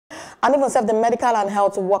And even the Medical and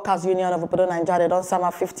Health Workers Union of Obodo Nigeria, they don't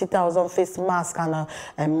sum 50,000 face masks and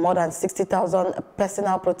more than 60,000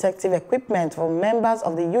 personal protective equipment for members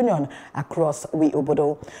of the union across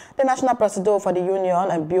Obodo. The national president for the union,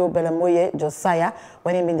 and Bio Belemoye Josiah,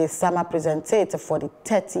 when he in the summer presented for the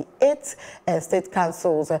 38 state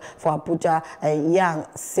councils for Abuja, Yang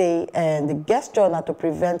say the gesture not to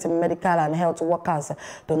prevent medical and health workers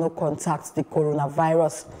do not contact the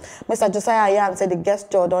coronavirus. Mr. Josiah Yang said the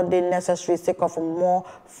gesture don't they necessary sake of more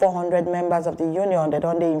 400 members of the union that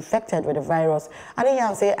don't they infected with the virus. And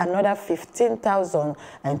Yang say another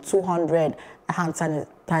 15,200 hand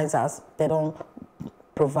sanitizers they don't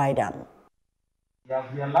provide them. We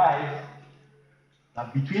have realized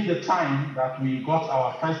that between the time that we got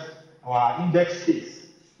our index case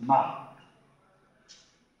now,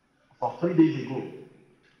 for 3 days ago,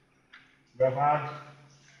 we have had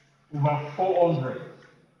over 400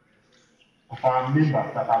 of our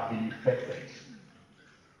members that have been infected.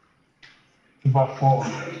 Over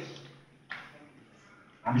 400.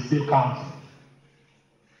 And it's still counting.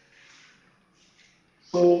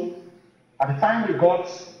 So, at the time we got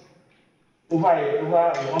over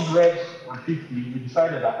 150, we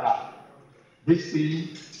decided that this thing,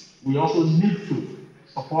 we also need to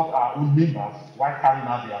support our own members while carrying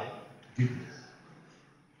out their duties.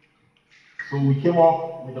 So we came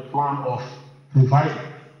up with a plan of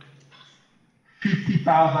providing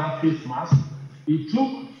 50,000 face masks. It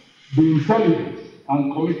took the intelligence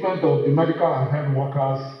and commitment of the medical and health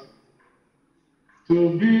workers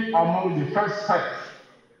to be among the first set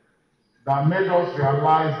that made us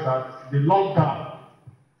realize that the lockdown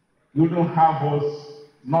wouldn't have us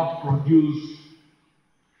not produce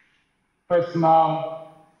personal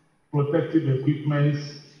protective equipment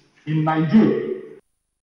in Nigeria.